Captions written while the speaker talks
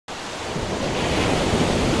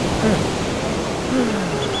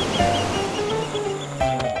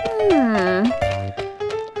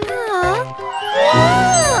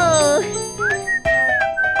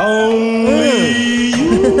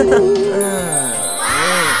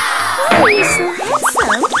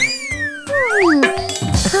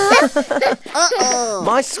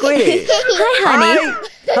My sweetie. Hi, honey.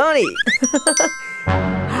 Hi,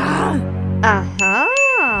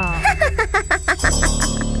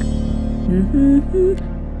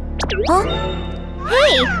 honey.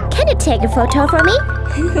 Hey, can you take a photo for me?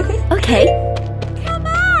 Okay. Come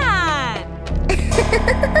on!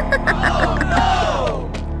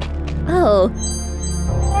 Oh.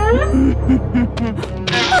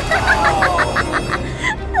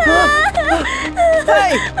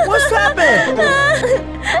 Hey, what's happened?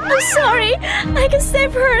 I'm sorry. I can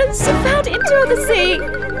save her. She fell into the sea.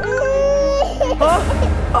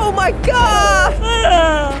 Oh my God!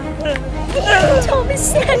 Don't be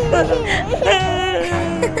sad.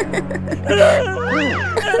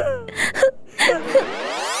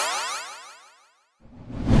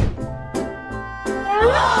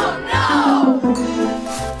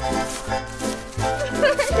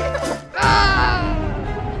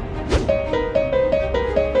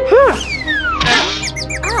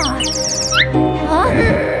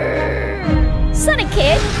 Sonny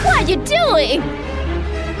Kid, what are you doing?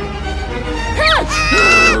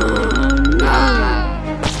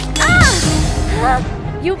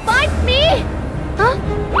 You bite me? Huh?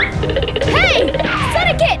 Hey!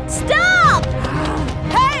 Sonny Kid, stop!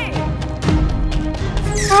 Hey!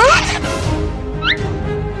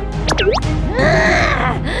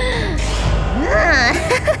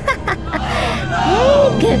 Hey,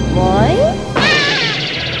 good boy.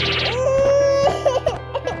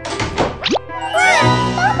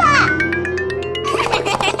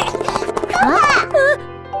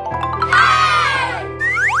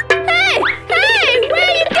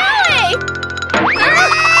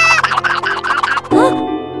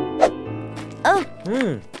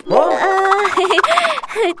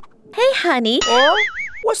 Hey, honey. Oh,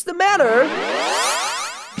 what's the matter?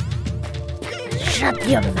 Shut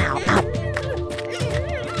your mouth up.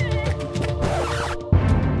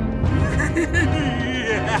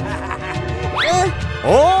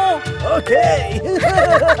 Oh, okay.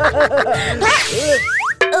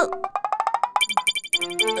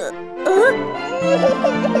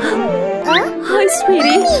 Hi,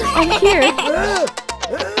 sweetie. I'm here.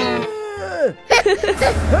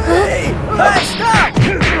 Hey, stop!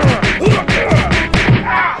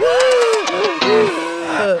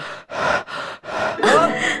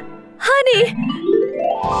 Honey!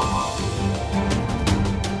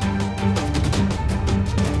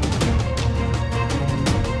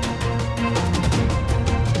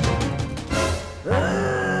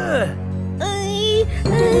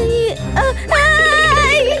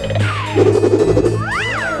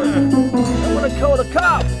 I'm gonna call the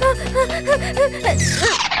cops.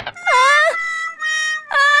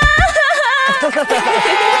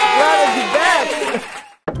 Glad to be back.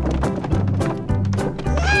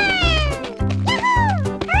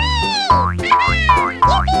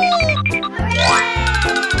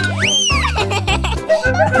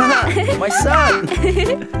 My son.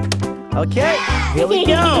 Okay, here we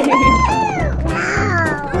go.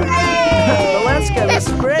 The landscape is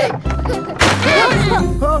great.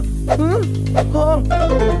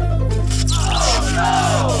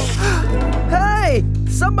 Hey,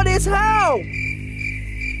 somebody's help!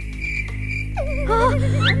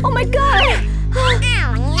 Oh my God!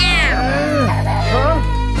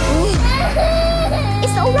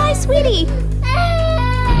 It's all right, sweetie.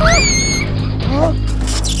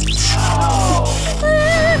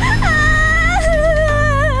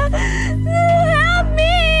 Help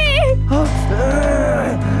me!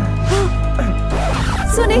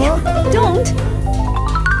 Sonny, don't.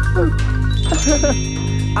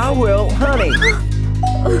 I will, honey.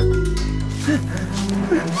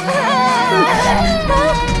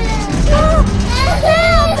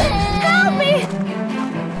 Help me!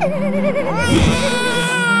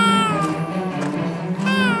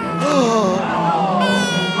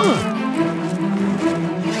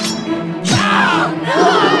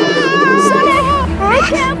 Sonny, be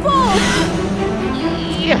careful!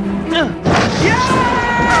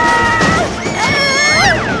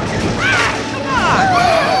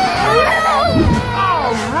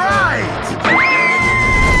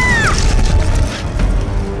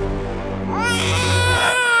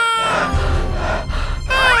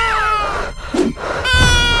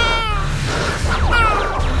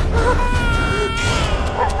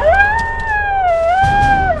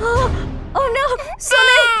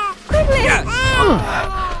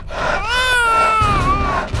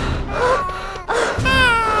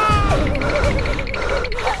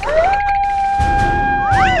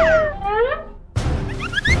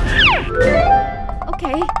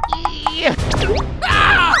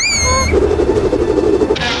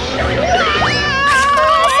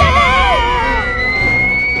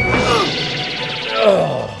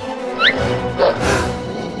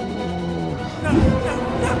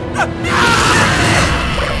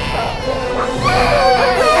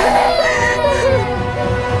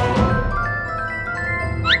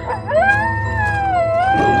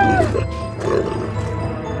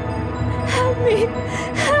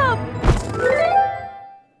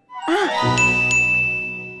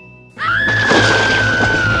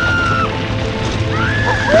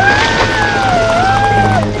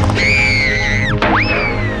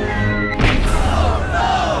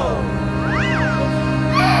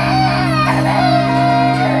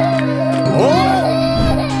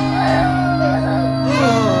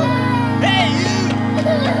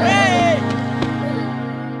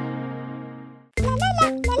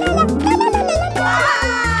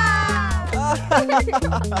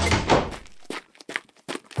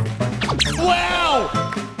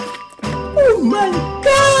 my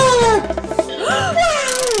God!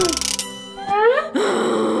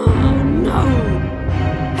 No.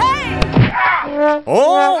 Hey!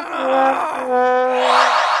 Oh!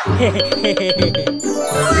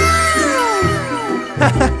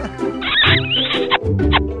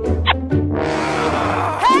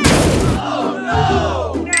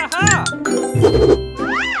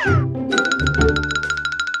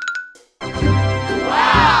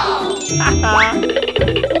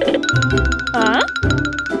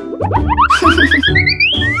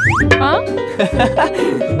 Huh? Huh?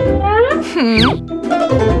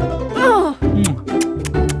 Oh.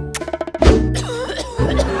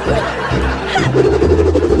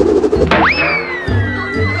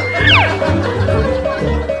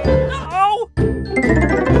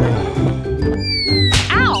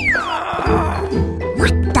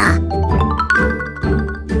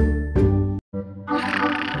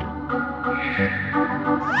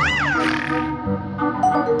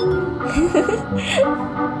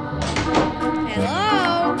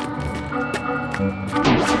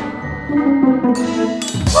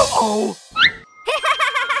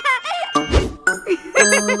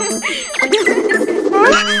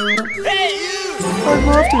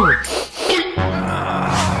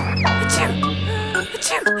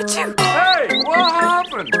 Hey, what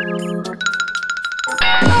happened?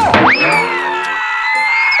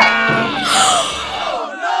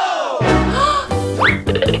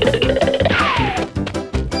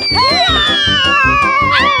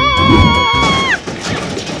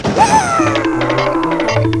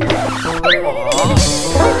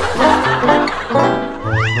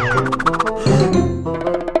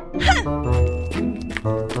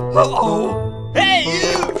 Uh-oh! Hey,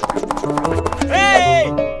 you!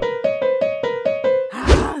 Hey!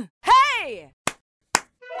 Hey!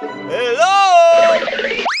 Hello!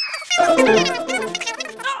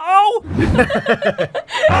 Uh-oh!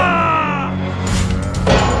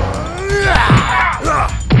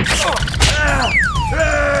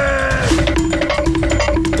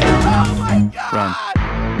 Oh my God! Run.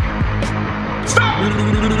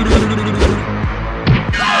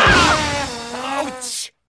 Ouch!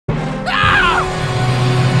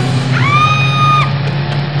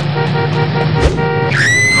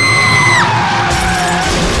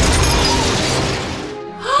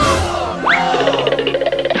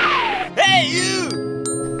 Hey, you!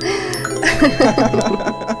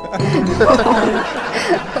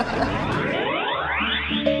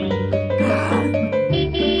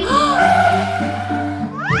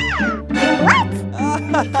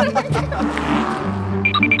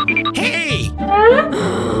 Hey!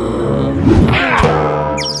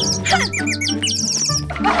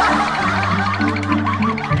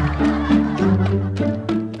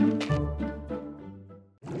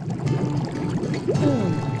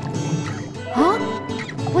 Huh?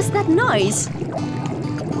 What's that noise?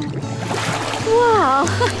 Wow!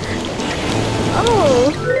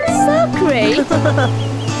 Oh, so great!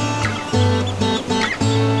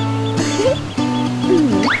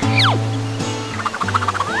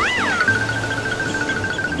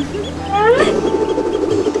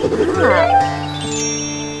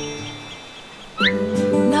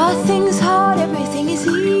 Nothing's hard, everything is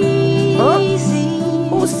easy. Huh?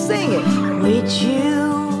 Who's singing? With you.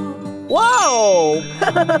 Whoa!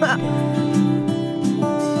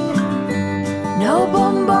 No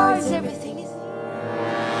bombards, everything is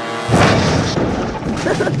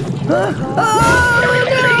Oh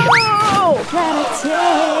no! gotta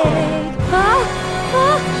take. Huh?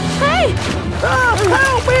 Huh? Hey! Oh,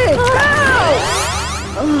 help me! Help!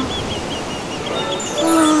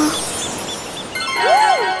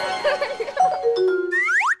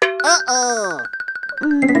 Uh-oh.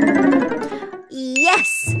 Yes.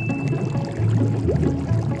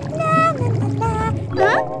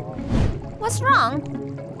 Huh? What's wrong?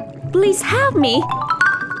 Please help me.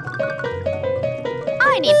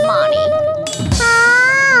 I need money.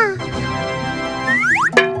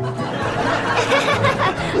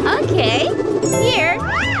 Okay. Here.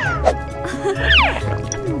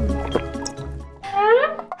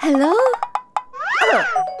 Hello?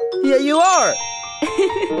 Here you are!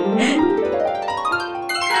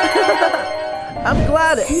 I'm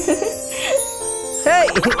glad it. Hey!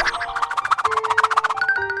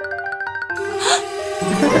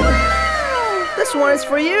 This one is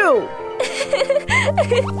for you!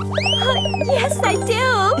 Yes, I do.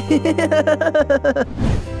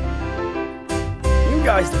 You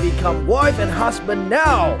guys become wife and husband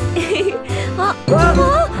now!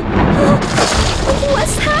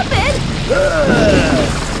 What's happened?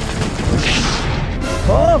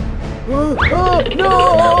 Huh? Oh no!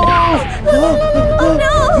 Oh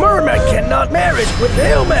no! Mermaid can cannot marry with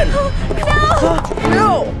human.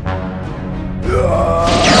 No.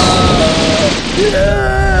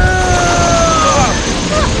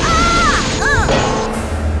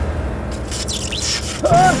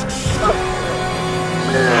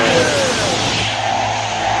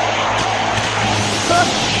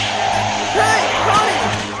 Hey, honey!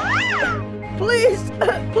 Please,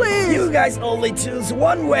 please! You guys only choose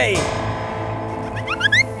one way!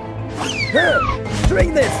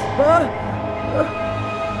 Drink this, huh?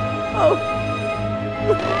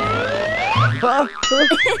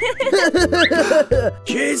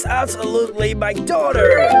 She's absolutely my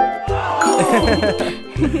daughter!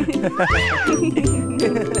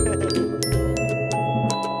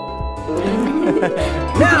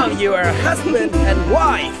 Now you are husband and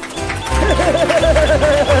wife!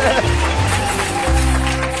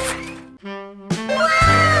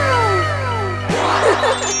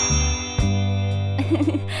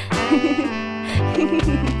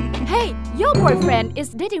 Hey, your boyfriend is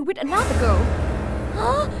dating with another girl.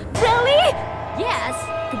 Huh? Really? Yes.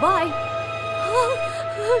 Goodbye.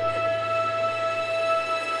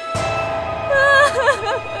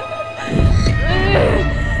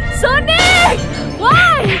 Sonic!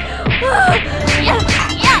 Why?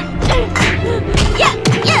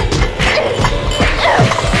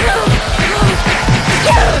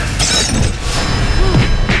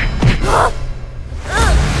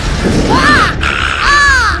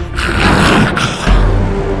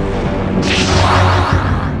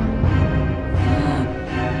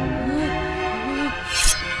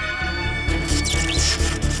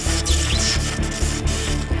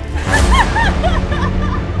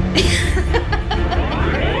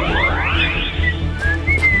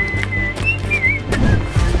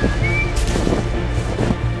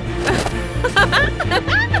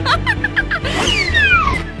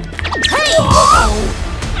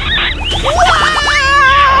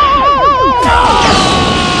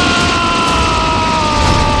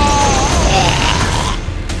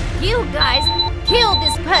 You guys kill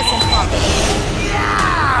this person for me.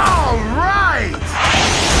 Yeah! All right!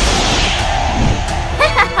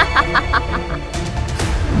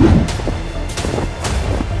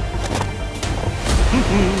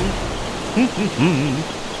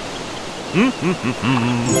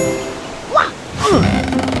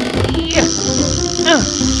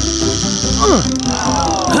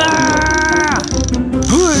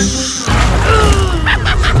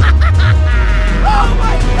 Oh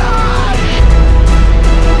my God!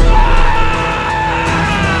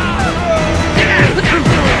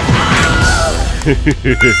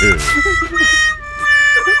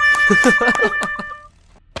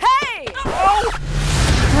 Hey!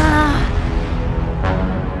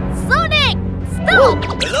 Sonic! Stop!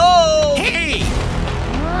 Hello! Hey!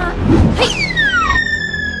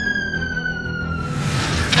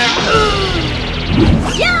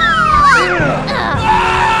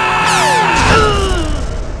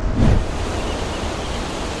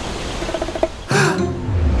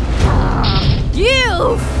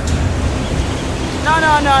 You! No.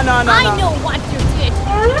 I know what you did.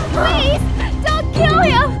 Please, don't kill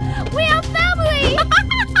him. We are family.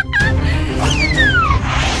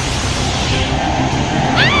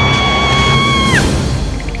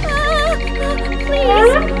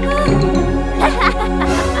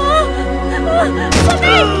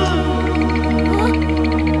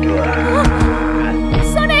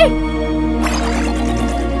 Sonic!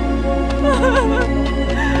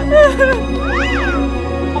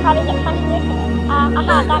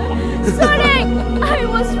 Sonic! I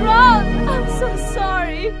was wrong! I'm so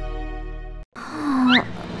sorry!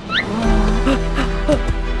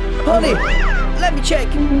 Honey, let me check.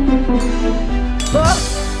 Oh!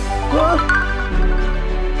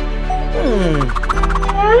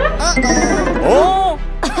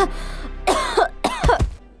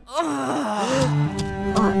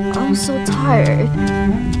 I'm so tired.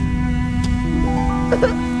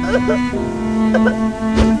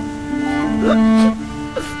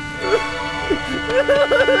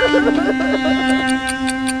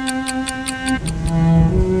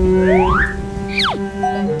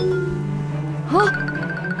 Huh?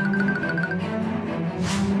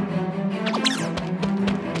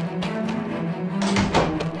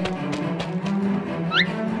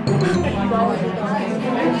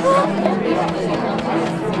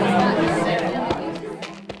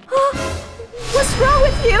 What's wrong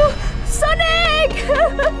with you? Sonic!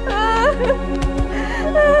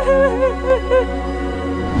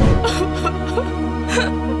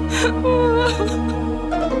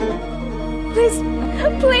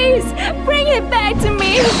 Please, bring it back to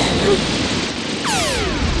me.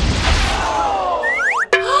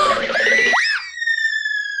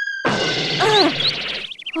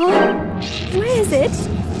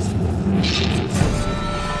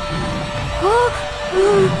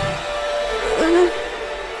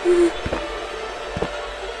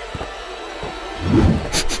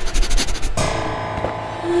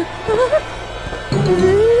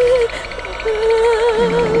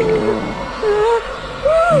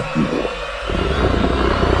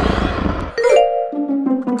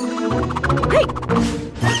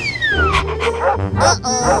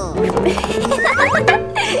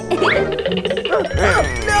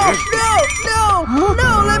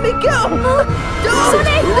 No, let me go! Don't!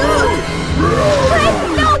 Sonic! Don't! Wait,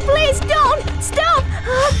 no, please don't! Stop!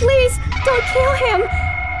 Please, don't kill him!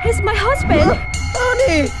 He's my husband!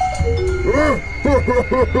 Honey!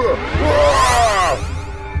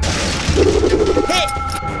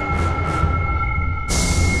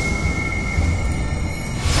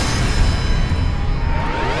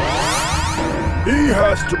 He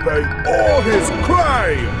has to pay all his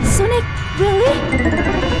crimes! Sonic, really?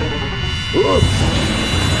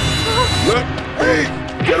 Let me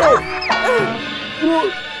get off!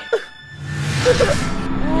 No!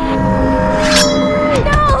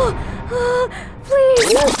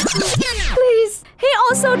 Please! Please! He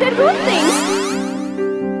also did good things!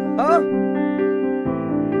 Huh?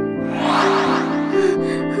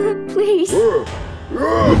 Please!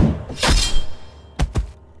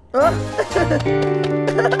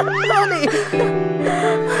 Honey!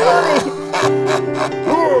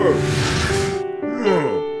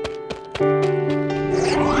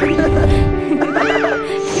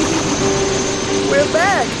 We're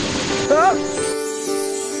back! Huh?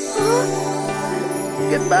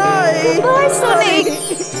 Goodbye! Bye, Sonic!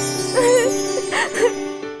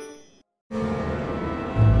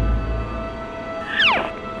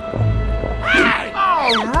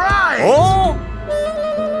 All right! Oh!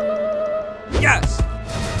 Yes!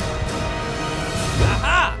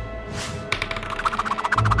 Aha!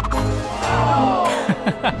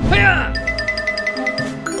 Oh, man!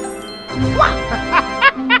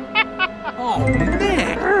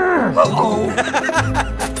 Uh-oh!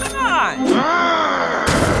 Come on!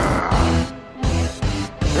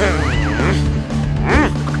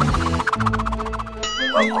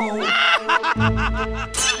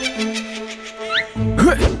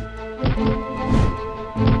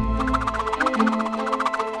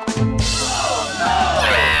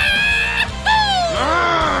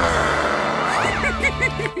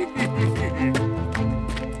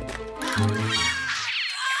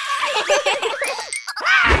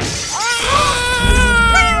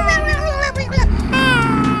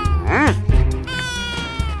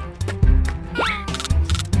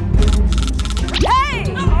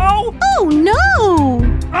 Oh no!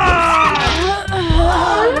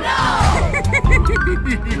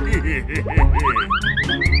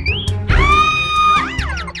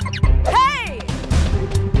 Hey!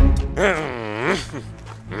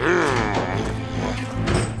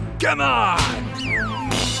 Come on!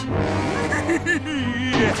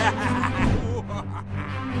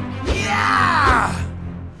 Yeah!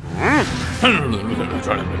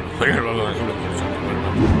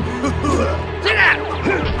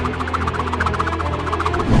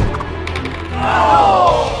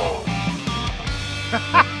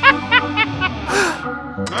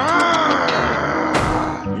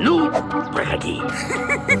 Loot ready.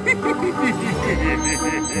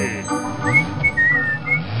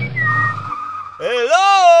 Hello!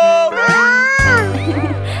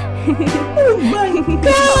 Oh my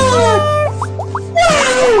God!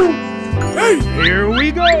 Hey, here we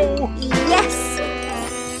go! Yes!